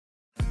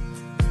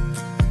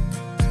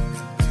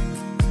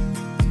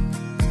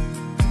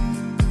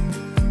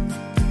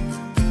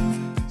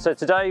So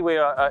today we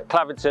are at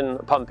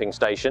Claverton Pumping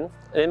Station.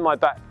 In my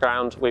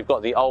background we've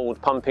got the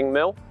old pumping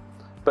mill,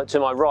 but to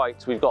my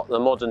right we've got the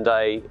modern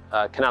day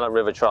Canal and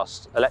River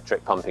Trust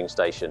electric pumping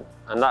station,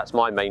 and that's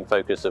my main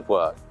focus of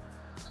work.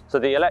 So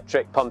the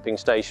electric pumping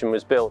station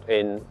was built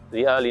in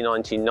the early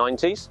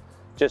 1990s,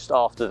 just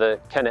after the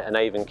Kennet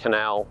Avon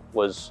Canal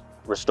was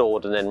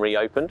restored and then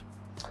reopened.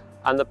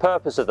 And the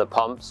purpose of the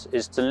pumps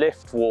is to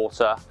lift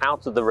water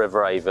out of the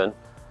River Avon,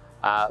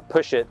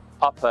 push it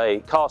up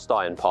a cast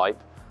iron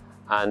pipe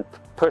and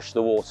push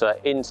the water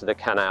into the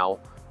canal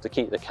to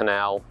keep the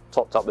canal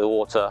topped up with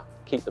water,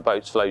 keep the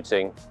boats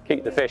floating,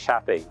 keep the fish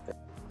happy.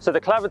 So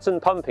the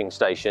Claverton Pumping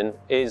Station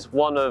is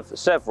one of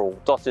several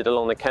dotted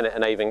along the Kennet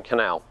and Avon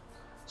Canal.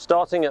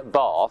 Starting at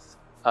Bath,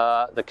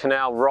 the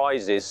canal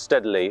rises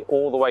steadily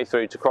all the way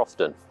through to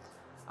Crofton.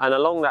 And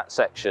along that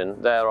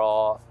section there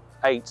are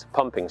 8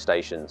 pumping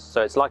stations.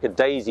 So it's like a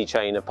daisy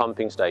chain of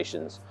pumping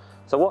stations.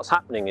 So what's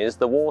happening is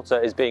the water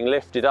is being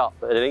lifted up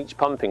at each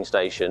pumping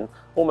station,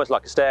 almost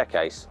like a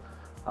staircase.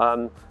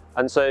 And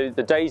so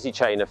the daisy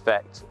chain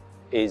effect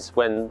is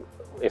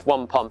if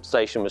one pump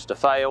station was to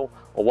fail,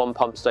 or one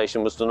pump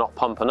station was to not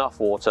pump enough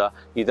water,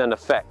 you then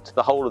affect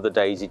the whole of the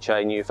daisy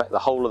chain, you affect the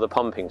whole of the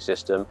pumping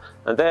system,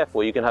 and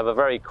therefore you can have a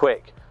very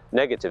quick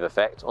negative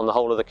effect on the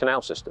whole of the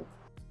canal system.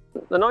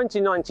 The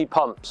 1990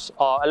 pumps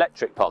are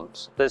electric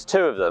pumps. There's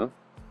 2 of them,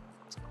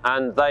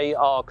 and they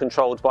are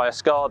controlled by a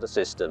SCADA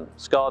system.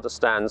 SCADA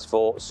stands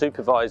for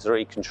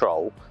Supervisory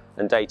Control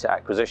and Data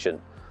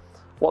Acquisition.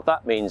 What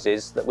that means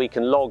is that we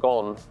can log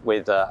on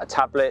with a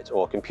tablet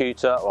or a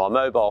computer or a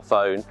mobile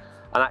phone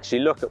and actually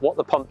look at what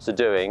the pumps are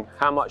doing,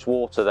 how much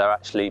water they're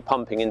actually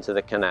pumping into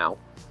the canal.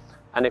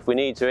 And if we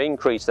need to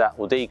increase that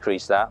or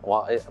decrease that,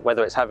 or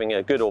whether it's having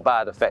a good or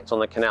bad effect on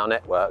the canal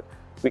network,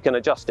 we can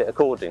adjust it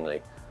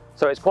accordingly.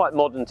 So it's quite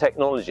modern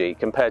technology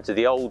compared to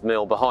the old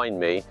mill behind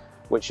me,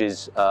 which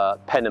is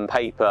pen and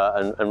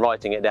paper and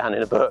writing it down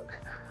in a book.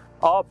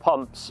 Our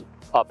pumps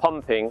are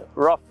pumping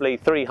roughly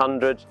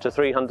 300 to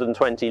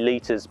 320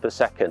 litres per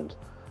second.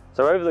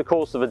 So over the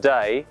course of a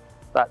day,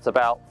 that's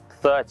about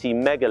 30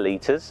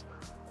 megalitres.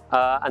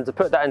 And to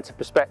put that into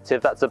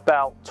perspective, that's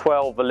about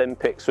 12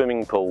 Olympic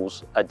swimming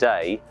pools a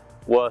day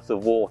worth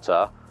of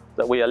water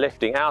that we are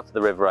lifting out of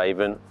the River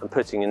Avon and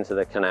putting into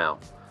the canal.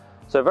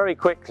 So very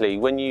quickly,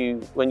 when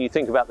you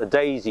think about the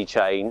daisy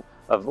chain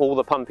of all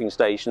the pumping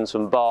stations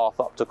from Bath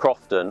up to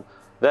Crofton,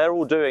 they're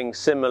all doing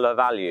similar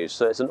values.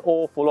 So it's an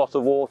awful lot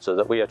of water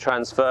that we are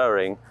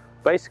transferring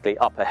basically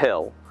up a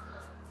hill.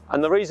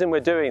 And the reason we're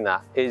doing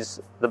that is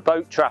the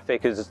boat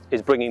traffic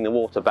is bringing the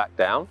water back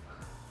down.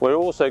 We've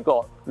also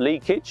got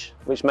leakage,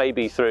 which may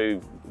be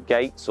through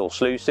gates or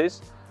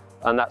sluices,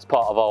 and that's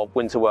part of our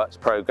winter works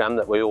programme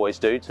that we always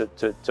do to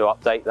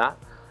update that.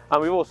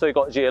 And we've also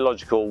got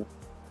geological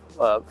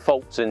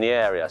faults in the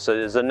area, so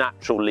there's a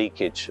natural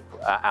leakage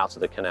out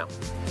of the canal.